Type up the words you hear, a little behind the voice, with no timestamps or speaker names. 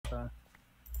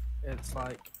It's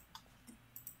like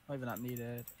not even that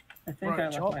needed. I think I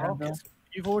left my anvil.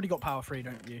 You've already got power 3,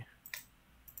 don't you?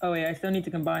 Oh wait, I still need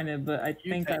to combine it, but I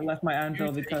think I left my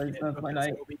anvil because of my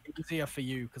knight. It'll be easier for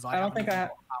you because I don't think I have.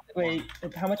 Wait,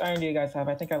 how much iron do you guys have?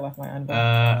 I think I left my anvil.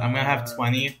 I'm gonna have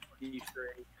 20. 23.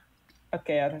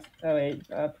 Okay, oh wait,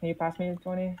 can you pass me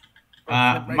 20?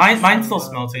 Mine's still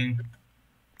smelting.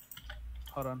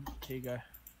 Hold on, here you go.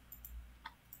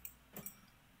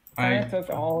 I took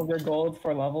all of your gold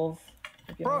for levels.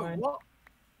 Bro, what?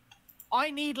 I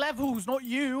need levels, not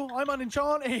you. I'm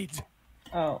unenchanted.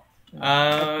 Oh.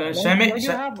 Should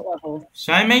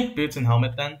I make boots and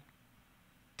helmet then?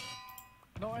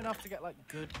 Not enough to get like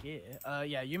good gear.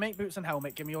 Yeah, you make boots and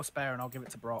helmet. Give me your spare, and I'll give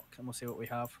it to Brock, and we'll see what we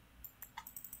have.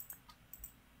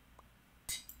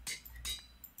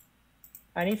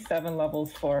 I need 7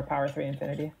 levels for power 3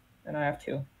 infinity, and I have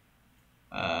 2.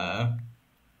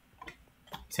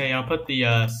 Say I'll put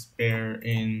the spare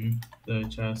in the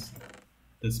chest.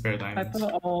 The spare diamonds.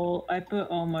 I put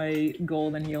all my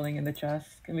gold and healing in the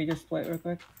chest. Can we just split real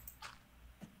quick?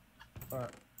 Alright.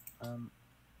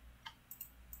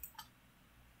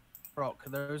 Brock,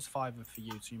 those 5 are for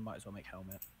you, so you might as well make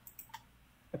helmet.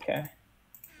 Okay.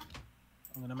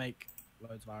 I'm gonna make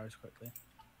loads of arrows quickly.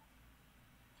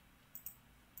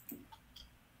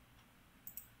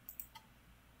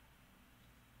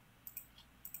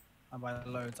 And by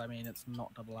loads, I mean it's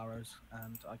not double arrows,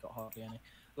 and I got hardly any.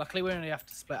 Luckily, we only have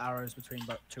to split arrows between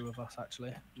about 2 of us,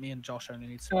 actually. Me and Josh only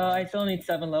need 7. I still need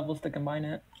 7 levels to combine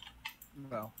it.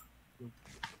 Well,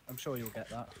 I'm sure you'll get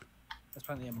that. There's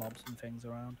plenty of mobs and things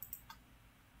around.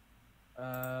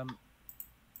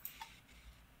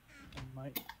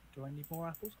 Do I need more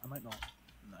apples? I might not.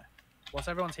 No. What's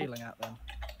everyone's healing at, then?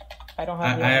 I don't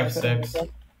have I have 6.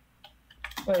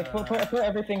 Wait, put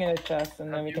everything in a chest,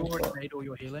 and then we can already made all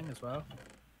your healing as well?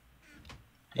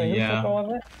 Wait, who took all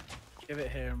of it? Give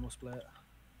it here and we'll split.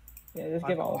 Yeah, just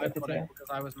give all of it to you. Because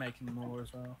I was making more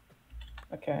as well.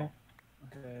 Okay.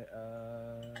 Okay,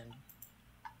 there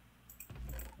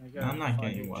you go. I'm not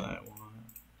getting what I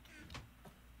want.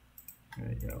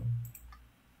 There you go.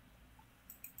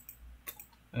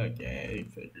 Okay,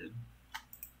 figured.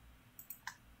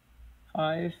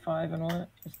 5, and what?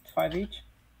 Just 5 each?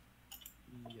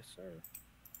 Yes, sir.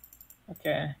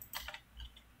 Okay.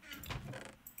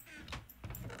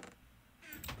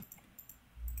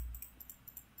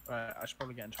 Right, I should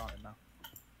probably get enchanted now.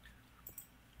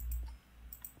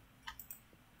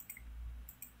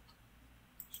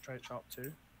 Straight chop 2.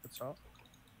 Good start.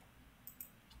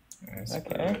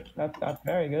 Okay, that's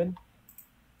very good.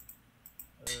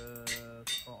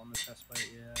 Put on the chest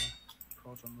plate, yeah.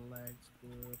 Prod on the legs,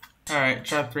 good. Alright,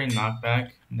 trap 3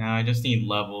 knockback. Now I just need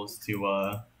levels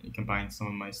to combine some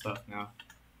of my stuff now.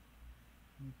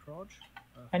 Prod?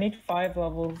 I need 5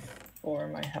 levels for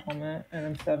my helmet, and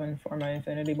then 7 for my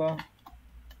infinity bow.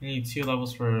 I need 2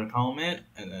 levels for helmet,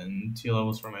 and then 2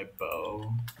 levels for my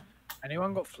bow.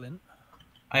 Anyone got flint?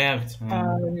 I have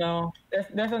 10. No.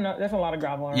 There's a lot of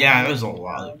gravel around. Yeah, there's a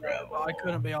lot of gravel. I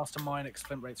couldn't be asked to mine because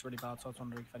flint rate's really bad, so I was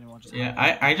wondering if anyone just... Yeah,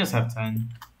 I just have 10.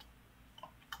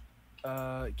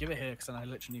 Give it here, because then I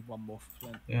literally need 1 more for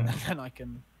flint. Yeah. And then I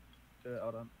can do it,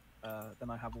 hold on. Then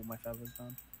I have all my feathers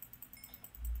done.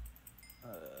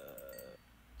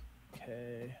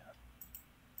 Okay.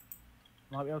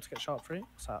 Might be able to get sharp 3.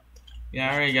 What's that?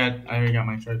 Yeah, I already got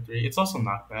my sharp 3. It's also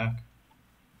knockback.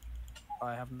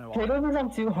 I have no idea. Potatoes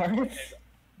on 2 hearts?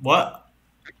 What?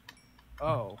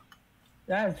 Oh.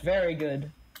 That is very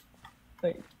good.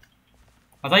 Wait.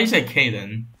 I thought you said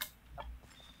Caden.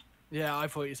 Yeah, I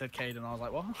thought you said Caden. I was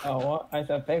like, what? Oh, what? I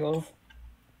said bagels.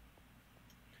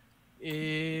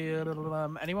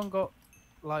 Anyone got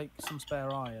like some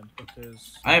spare iron?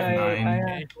 Because I have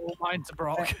 9. All mine to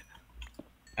Brock.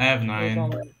 I have 9.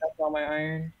 That's all my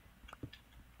iron.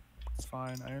 It's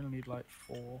fine. I only need like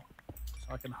 4,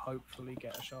 so I can hopefully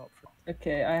get a sharp 3.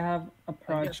 Okay, I have a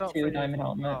prod 2 diamond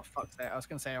helmet. Oh fuck's sake! I was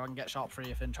gonna say I can get sharp 3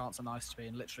 if enchants are nice to me,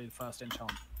 and literally the first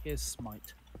enchant. Here's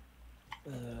smite.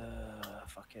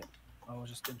 Fuck it. I'll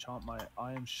just enchant my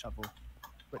iron shovel,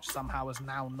 which somehow is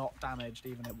now not damaged,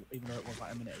 even though it was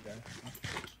like a minute ago.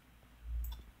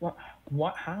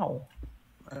 What? How?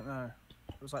 I don't know.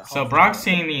 It was like so Brock's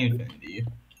getting the infinity.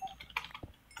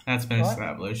 That's been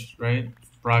established, right?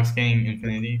 Brock's getting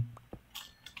infinity.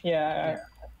 Yeah.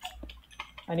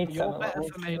 I need 7 You're better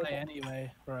levels. for melee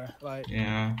anyway, bro. Like,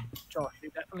 yeah. Josh, you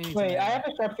definitely need Wait, I have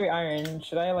a sharp 3 iron.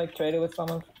 Should I like trade it with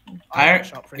someone? I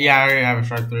already have a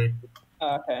sharp 3.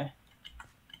 Oh, okay.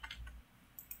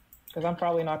 Because I'm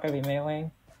probably not going to be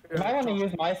meleeing. I want to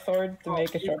use my sword to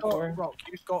make a sharp sword. Rock,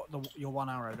 you've got your 1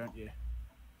 arrow, don't you?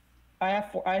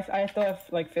 I still have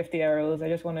like 50 arrows. I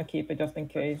just want to keep it just in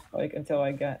case, like until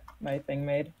I get my thing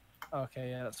made. Okay,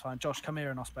 yeah, that's fine. Josh, come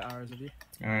here and I'll split arrows with you.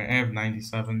 Alright, I have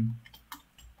 97.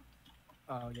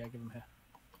 Oh yeah, give them here.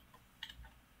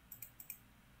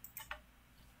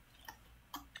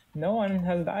 No one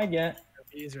has died yet. It'll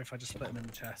be easier if I just split them in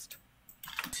the chest.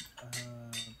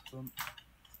 Boom.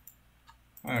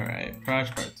 Alright,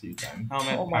 crash part 2 time.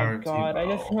 Helmet Oh my power god! 2. I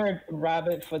just heard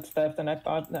rabbit footsteps and I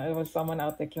thought that it was someone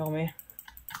out to kill me.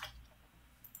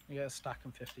 You get a stack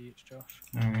and 50 each, Josh.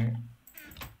 Alright.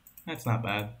 That's not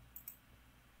bad.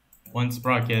 Once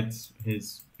Brock gets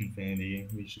his infinity,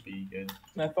 we should be good.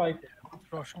 That's like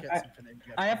Josh gets infinity.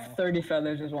 I have 30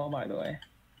 feathers as well, by the way.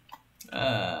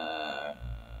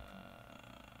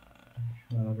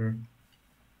 Whatever.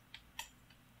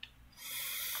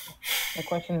 The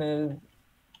question is,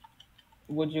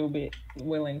 would you be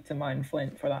willing to mine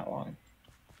flint for that long?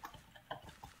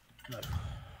 No.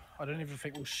 I don't even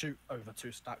think we'll shoot over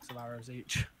 2 stacks of arrows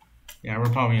each. Yeah, we're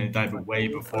probably gonna die way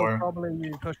We'll before. probably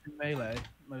be pushing melee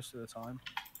most of the time.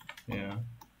 Yeah.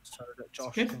 So that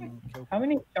Josh can kill. How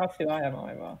many shots do I have on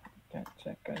my bow? Can't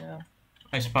check right now.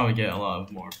 I should probably get a lot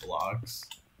of more blocks.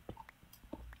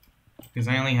 Because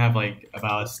I only have like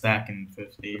about a stack and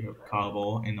 50 of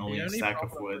cobble and only a stack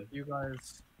of wood.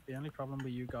 The only problem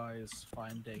with you guys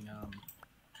finding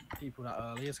people that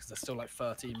early is because there's still like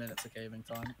 13 minutes of caving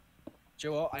time. Do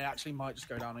you know what? I actually might just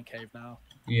go down and cave now.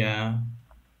 Yeah.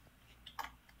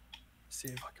 See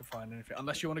if I can find anything.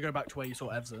 Unless you want to go back to where you saw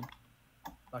Evzen.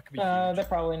 That could be They're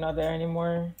probably not there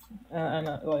anymore.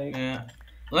 Like Yeah.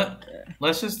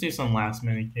 Let's just do some last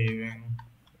minute caving,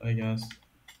 I guess.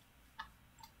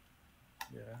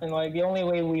 Yeah. and like the only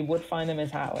way we would find them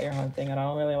is hat layer hunting, and I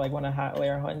don't really like want to hat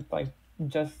layer hunt like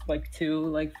just like to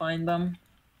like find them.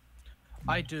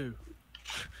 I do.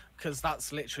 Because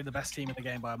that's literally the best team in the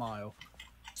game by a mile.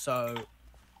 So,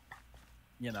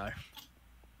 you know.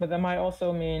 But that might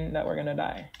also mean that we're gonna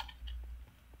die.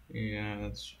 Yeah,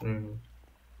 that's true.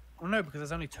 Well, no, because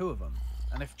there's only 2 of them.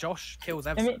 And if Josh kills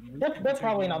I Evzen... mean, they're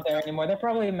probably not there anymore. They're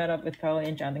probably met up with Pele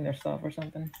enchanting their stuff or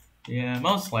something. Yeah,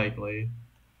 most likely.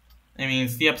 I mean,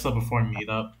 it's the episode before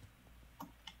meetup.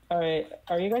 Alright,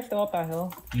 are you guys still up that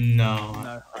hill? No,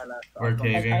 No, I left. we're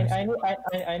caving.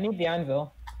 I need the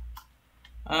anvil.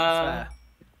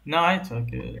 No, I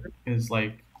took it. Because,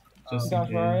 like, just in Josh,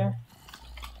 where are case.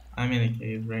 you? I'm in a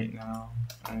cave right now.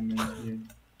 I'm in here.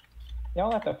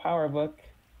 Y'all have the power book.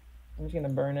 I'm just gonna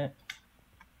burn it.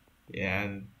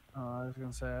 Yeah, I was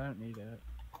going to say, I don't need it.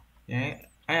 yeah,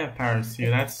 I have powers too.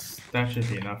 That should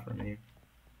be enough for me.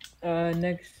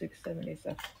 Next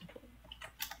 677.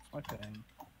 My ping.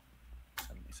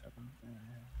 77.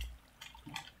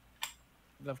 Yeah.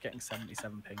 Love getting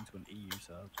 77 ping to an EU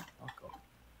sub. Oh god.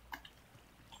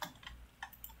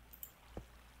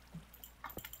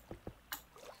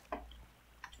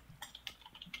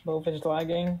 Both is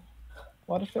lagging.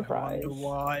 What a I surprise. wonder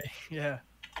why. Yeah.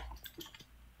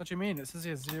 What do you mean? It says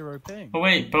here 0 ping. Oh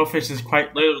wait, Bowfish is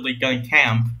quite literally gonna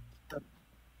camp.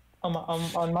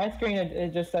 On my screen,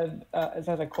 it just said it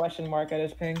says a question mark at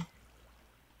his ping.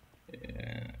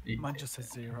 Yeah. Mine just says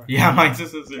 0. Yeah, mine's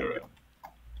just a 0.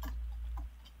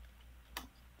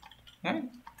 Right?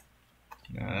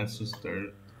 No, that's just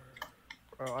dirt.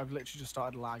 Bro, I've literally just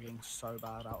started lagging so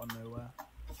bad out of nowhere.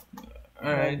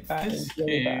 Alright, That this is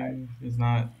really game is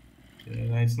not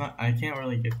good. It's not. I can't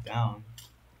really get down.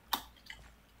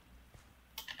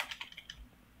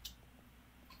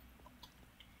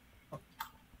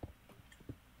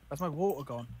 Where's my water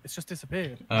gone? It's just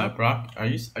disappeared. Brock, are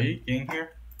you getting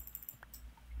here?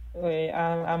 Wait,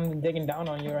 I'm digging down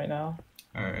on you right now.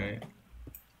 Alright.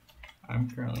 I'm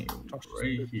currently Josh just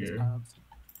right pooped his here. pants.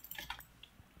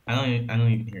 I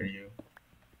don't even hear you.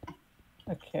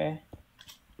 Okay.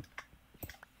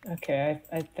 Okay,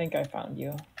 I think I found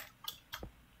you.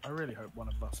 I really hope one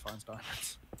of us finds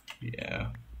diamonds. Yeah.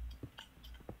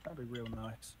 That'd be real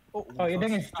nice. Oh, you're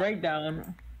digging straight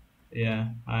down. Yeah.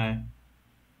 Hi.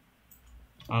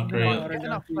 Oh Yeah, great. Get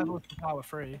enough levels for power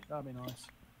 3. That'd be nice.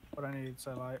 But I need,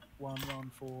 so like 1, 1,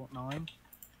 4, 9.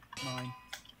 9.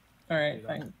 Alright,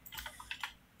 thanks.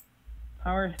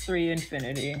 Power 3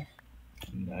 infinity.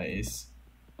 Nice.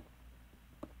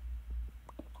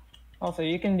 Also,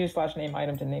 you can do /name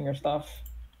item to name your stuff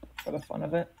for the fun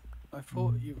of it. I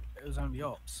thought it was only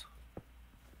ops.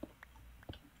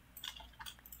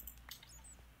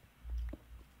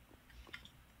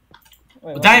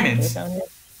 Wait, what? Diamonds! Is it down here?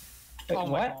 Wait, Oh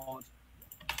my what? god.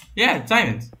 Yeah,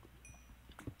 diamonds.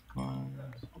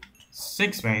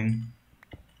 6 vein.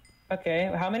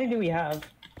 Okay, how many do we have?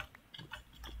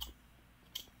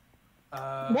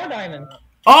 More diamonds.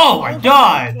 Oh my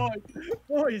god!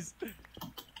 Boys!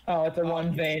 Oh, it's a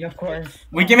one vein, of course.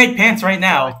 We can make pants right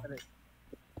now.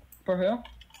 For who?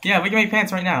 Yeah, we can make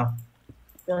pants right now.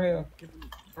 For who?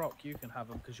 Brock, you can have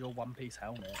them because your one-piece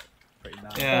helmet. Pretty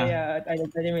nice. Yeah. Oh yeah, I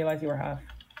didn't realize you were half.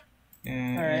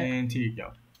 And here you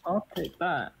go. I'll take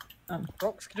that.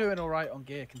 Brock's doing alright on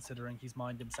gear considering he's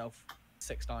mined himself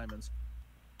 6 diamonds.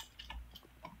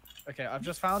 Okay, I've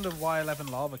just found a Y11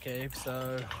 lava cave,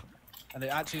 so... And it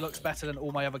actually looks better than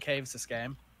all my other caves this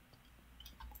game.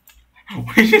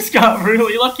 We just got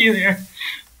really lucky there.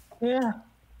 Yeah.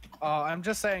 I'm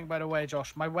just saying, by the way,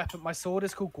 Josh, my sword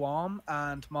is called Guam,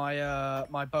 and my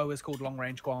my bow is called Long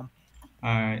Range Guam.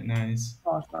 Alright, nice.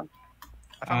 Awesome.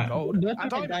 I found gold. Both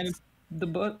And of my diamonds.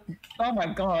 oh my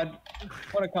god.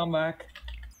 What a comeback.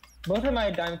 Both of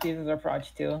my diamond pieces are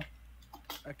proj too.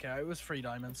 Okay, it was 3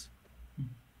 diamonds.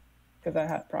 Because I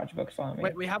had proj books on me.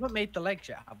 Wait, we haven't made the legs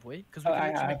yet, have we? Because Oh, we I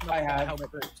can have, make I have.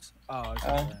 helmet boots. Oh, Oh,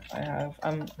 okay. I have.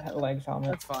 I'm legs helmet.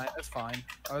 That's fine. That's fine.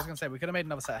 I was gonna say we could have made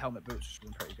another set of helmet boots, which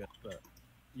would have been pretty good. But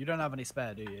you don't have any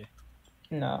spare, do you?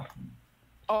 No.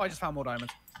 Oh, I just found more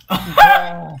diamonds.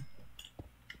 Yeah.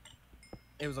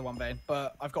 It was a 1 vein,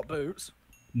 but I've got boots,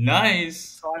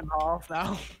 Nice. so I'm half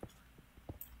now.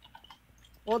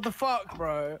 What the fuck,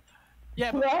 bro?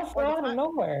 Yeah, but That's out of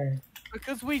nowhere.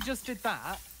 because we just did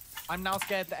that, I'm now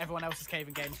scared that everyone else's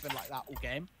caving game's been like that all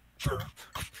game.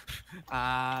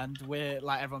 And we're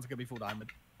like everyone's gonna be full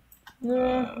diamond.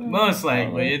 Most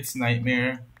likely, it's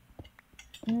nightmare.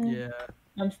 Yeah.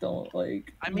 I'm still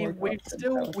like. I mean, more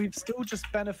confident. we've still just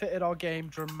benefited our game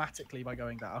dramatically by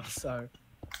going down. So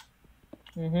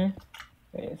Okay,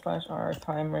 slash R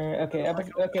timer. Okay,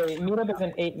 okay. Meetup is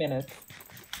in 8 minutes.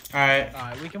 Alright.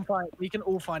 we can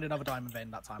all find another diamond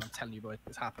vein that time. I'm telling you, boy,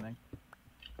 it's happening.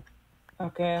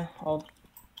 Okay,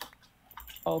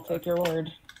 I'll take your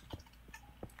word.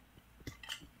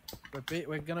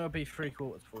 We're gonna be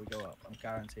 3/4 before we go up. I'm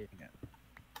guaranteeing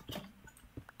it.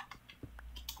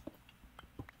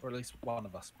 Or at least one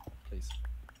of us, please.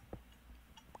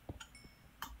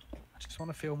 I just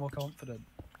want to feel more confident.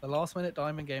 The last minute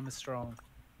diamond game is strong.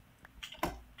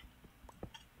 It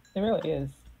really is.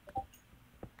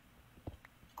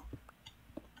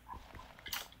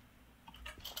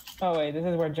 Oh wait, this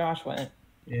is where Josh went.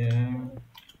 Yeah.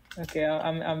 Okay,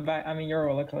 I'm back. I'm in your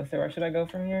roller coaster. Where should I go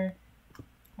from here?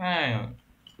 I don't.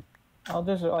 I'll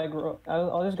just like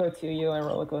I'll just go to you and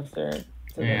roller coaster.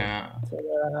 Yeah.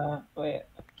 Wait.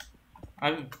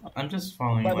 I'm just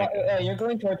following. You're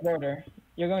going towards border.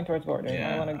 You're going towards border.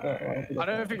 Yeah, I want to go. I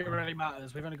don't think it really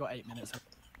matters. We've only got 8 minutes.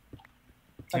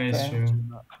 That is Okay.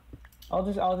 true. I'll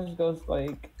just go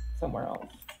like somewhere else.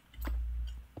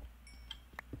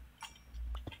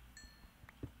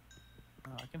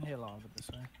 Oh, I can hear lava this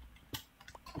way.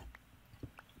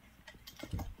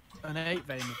 An 8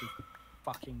 vein would be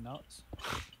fucking nuts.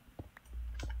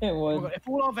 It would. If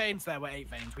all our veins there were 8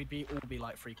 veins, we'd all be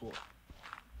like 3/4.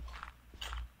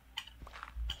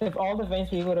 If all the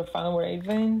veins we would have found were 8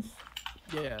 veins.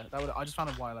 Yeah, that would. I just found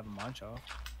a Y11 mine shaft.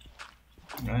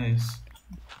 Nice.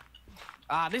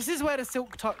 Ah, this is where the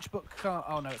Silk Touch book.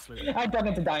 Oh no, it's Luke. I dug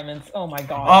into diamonds. Oh my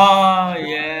god. Oh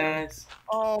yes.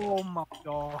 Oh my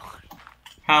god.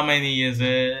 How many is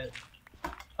it?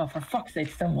 Oh, for fuck's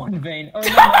sake, still 1 vein. Oh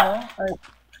no.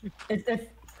 It's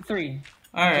 3.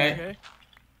 All right. Okay.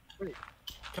 Wait,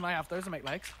 can I have those and make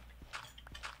legs?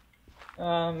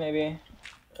 Maybe.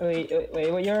 Wait.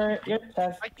 Well, your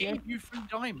test. I gave you 3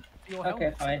 diamonds for your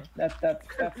Okay, helmet. fine. That's fair.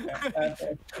 That's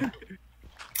fair.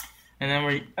 And then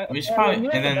we should probably you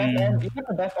and have then you have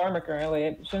the best armor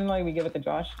currently. Shouldn't like we give it to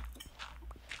Josh?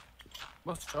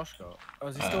 What's Josh got? Oh,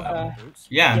 is he still having boots?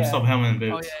 yeah, I'm Yeah. still helmet and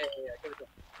Oh boots. yeah. Give it to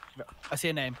Josh. I see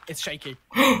a name. It's Shaky.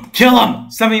 Kill him!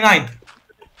 79.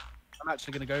 I'm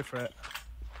actually gonna go for it.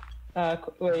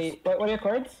 Wait. What are your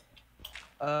cards?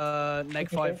 Neg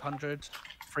 500,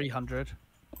 300.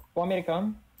 Want me to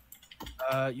come?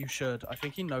 You should. I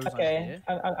think he knows I'm Okay. here.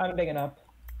 I'm bigging up.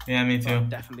 Yeah, me So too. I'm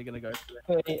definitely gonna go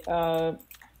for it. Wait.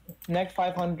 Next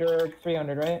 500,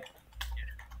 300, right?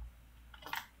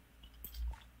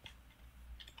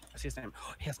 I see his name.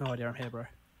 He has no idea I'm here, bro.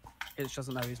 He just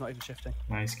doesn't know. He's not even shifting.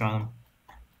 Nice, got him.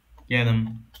 Get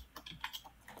him.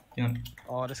 Get him.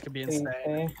 Oh, this could be insane.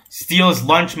 Okay. Steal his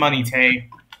lunch money, Tay.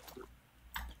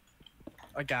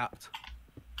 I gapped.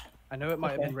 I know it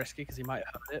might have Okay. been risky because he might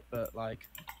have it, but like,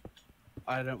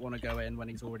 I don't want to go in when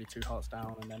he's already 2 hearts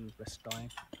down and then risk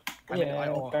dying. I mean, Yeah,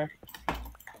 that's fair.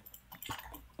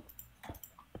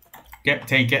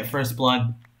 Get first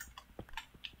blood.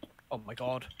 Oh my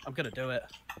god, I'm gonna do it.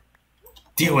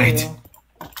 Do it.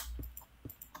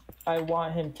 I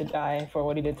want him to die for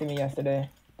what he did to me yesterday.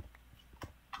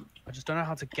 I just don't know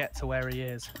how to get to where he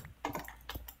is.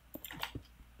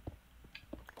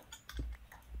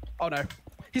 Oh no.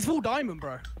 He's full diamond,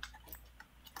 bro.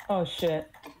 Oh shit.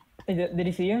 Did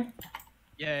he see you?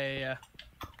 Yeah.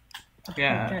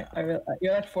 Yeah.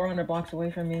 You're like 400 blocks away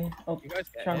from me. I'll You guys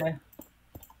get try it.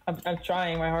 I'm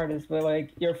trying my hardest, but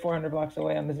like you're 400 blocks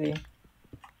away on the Z.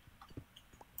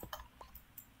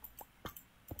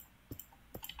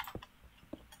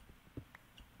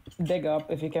 Dig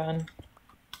up if you can.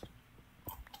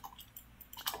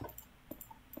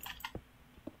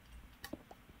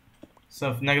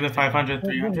 So negative 500,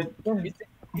 300.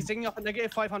 He's digging up at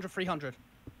negative 500, 300.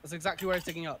 That's exactly where he's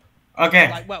digging up. Okay.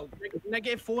 Like, well,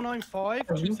 negative 495,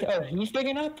 Oh, 268. he's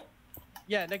digging up?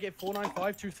 Yeah, negative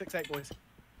 495, 268, boys.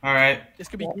 All right. This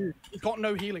could be huge. He's got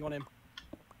no healing on him.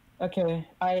 Okay,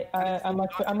 I'm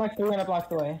like 300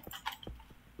 blocks away.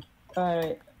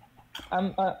 Alright,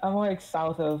 I'm like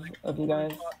south of you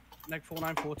guys. Neg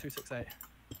 494, 268.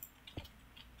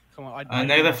 Come on,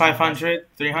 Negative 500,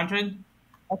 300.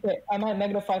 Okay, I'm at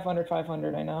negative 500,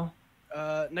 500. I know.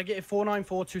 Negative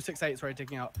 494, 268 is where he's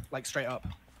digging up, like straight up.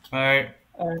 All right.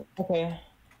 Okay.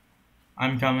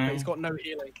 I'm But coming. he's got no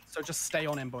healing, so just stay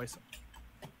on him, boys.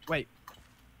 Wait.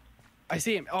 I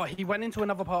see him. Oh, he went into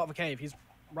another part of the cave. He's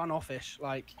run offish.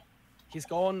 Like, he's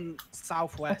gone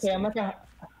southwest. Okay, I'm like a.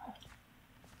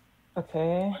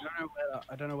 Okay.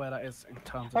 I don't know where that is in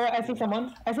terms of. All right, I see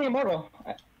someone. I see Immortal.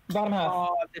 Bottom half.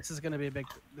 Oh, this is gonna be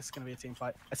a team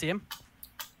fight. I see him.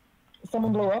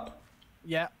 Someone blew up.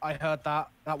 Yeah, I heard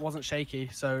that. That wasn't shaky.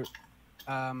 So,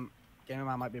 Gamer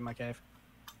Man might be in my cave.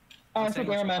 Oh, I see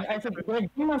Gamer Man. I see Gamer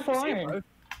Man full iron.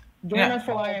 Gamer Man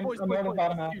full iron. Boys, Immortal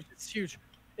bottom half. it's huge.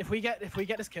 If we get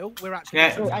this kill, we're actually.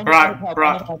 Yeah, Brock.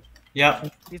 Brock.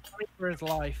 Yep. He's fighting for his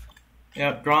life.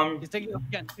 Yep. Drum. He's digging up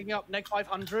again. Digging up neg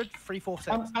 500,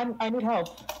 346. I need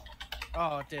help.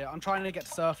 Oh dear, I'm trying to get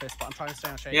to surface, but I'm trying to stay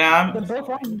on shaky. Yeah. They're both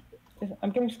lying.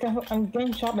 I'm getting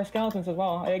shot by skeletons as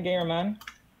well. I Gamer Man.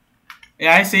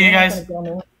 Yeah. I see you guys.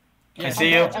 Yeah, I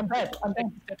see you. I'm dead. I'm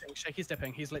dead. Shaky's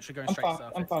dipping. He's literally going I'm straight to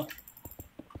fucked. surface. I'm fucked.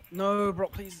 No,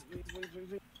 Brock, please.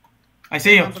 I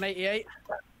see you. Man's on 88.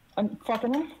 I'm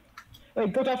fucking him.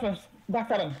 Wait, go Josh first. Back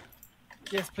at him.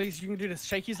 Yes, please. You can do this.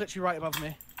 Shaky's literally right above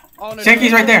me. Oh no.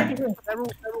 Shaky's right there. They're all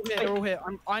here. They're all here.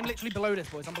 I'm literally below this,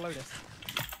 boys. I'm below this.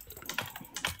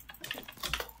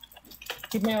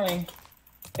 Keep nailing.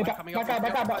 Coming up,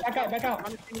 Back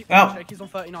out. Oh. Shaky's on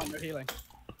 39. No healing.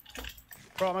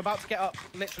 Bro, I'm about to get up.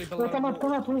 Literally below. Wait, come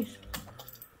on, please.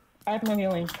 I have no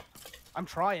healing. I'm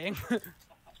trying.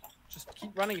 Just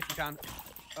keep running if you can.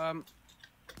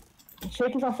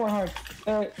 Shaky's on 4 hearts.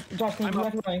 Josh, can you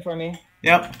have healing for me?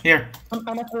 Yep. Here.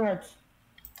 I'm at 3 hearts.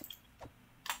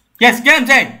 Yes. Get him,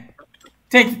 Jay.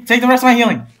 Take the rest of my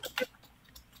healing.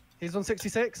 He's on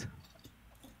 66.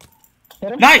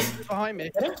 Hit him? Nice. He's behind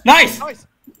me. Hit him? Nice. Nice.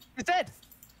 He's dead.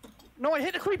 No, I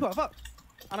hit the creeper. Fuck.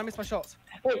 And I missed my shots.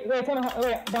 Wait,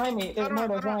 behind me. There's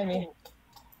murders behind me.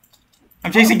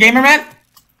 I'm chasing Gamer Man.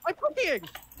 I'm cooking.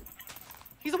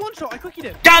 He's a one shot. I cookied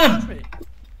him. Got him.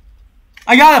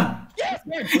 I got him. Yes.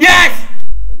 Yes.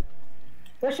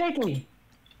 Where's Shaky?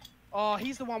 Oh,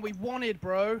 he's the one we wanted,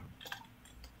 bro.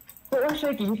 Wait, where's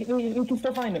Shaky? We can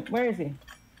still find him. Where is he?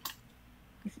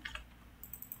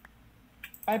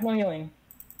 I have no healing.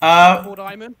 Full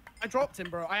diamond. I dropped him,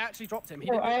 bro. I actually dropped him.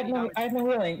 Oh, I have no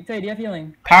healing. Say, do you have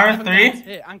healing? Power 3.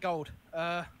 Here, and gold.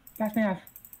 Pass me half.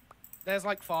 There's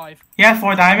like 5. He has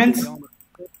 4 diamonds.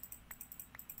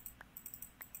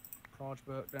 Proj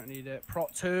book, don't need it.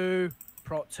 Prot 2.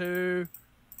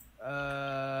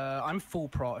 I'm full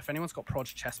prot. If anyone's got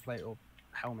Proj chestplate or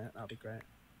helmet, that'd be great.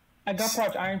 I got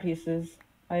Proj iron pieces.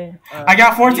 I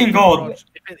got 14 gold.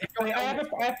 Wait, I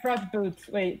have Proj boots.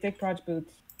 Wait, take Proj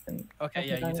boots. Okay,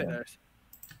 yeah, you take those.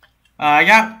 I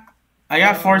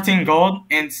got 14 gold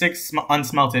and 6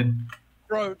 unsmelted.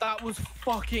 Bro, that was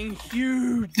fucking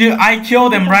huge. Dude, I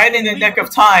killed him right in the nick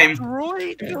of time.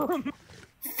 Destroyed him.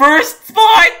 First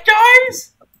spot,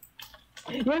 guys!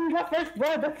 You got first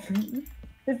blood.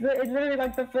 It's really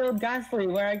like the Phil Ghastly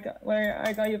where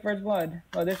I got you first blood.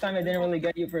 Well, this time I didn't really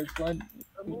get you first blood.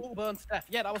 All burn Steph.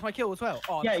 Yeah, that was my kill as well.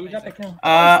 Oh, yeah, you amazing. got the kill.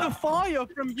 The fire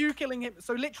from you killing him.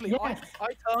 So literally, Yes.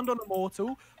 I turned on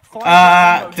Immortal.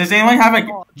 Does anyone have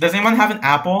an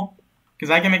apple? Because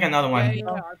I can make another one.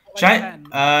 Should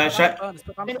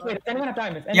Wait, anyone have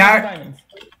diamonds? Yeah. Diamonds?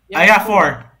 I got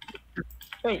 4.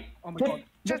 Wait. Oh my god.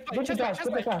 Give to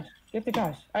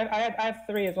Josh. I have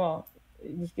 3 as well.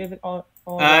 Just give it all.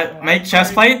 Make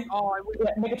chest plate. Oh, I would.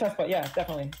 Yeah, make a chest plate. Yeah,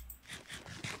 definitely.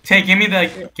 Tay, give me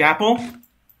the apple.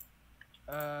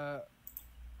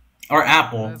 Or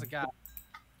apple. There's a gap.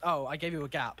 Oh, I gave you a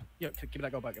gap. Yo, give me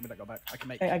that gold back. Give me that gold back. I can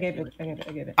make. I gave it. I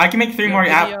gave it. I can make 3 more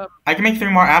Give me, I can make 3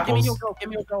 more Give me apples. your gold. Give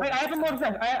me your gold. Wait, I have a mortar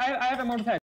set. I have a mortar set.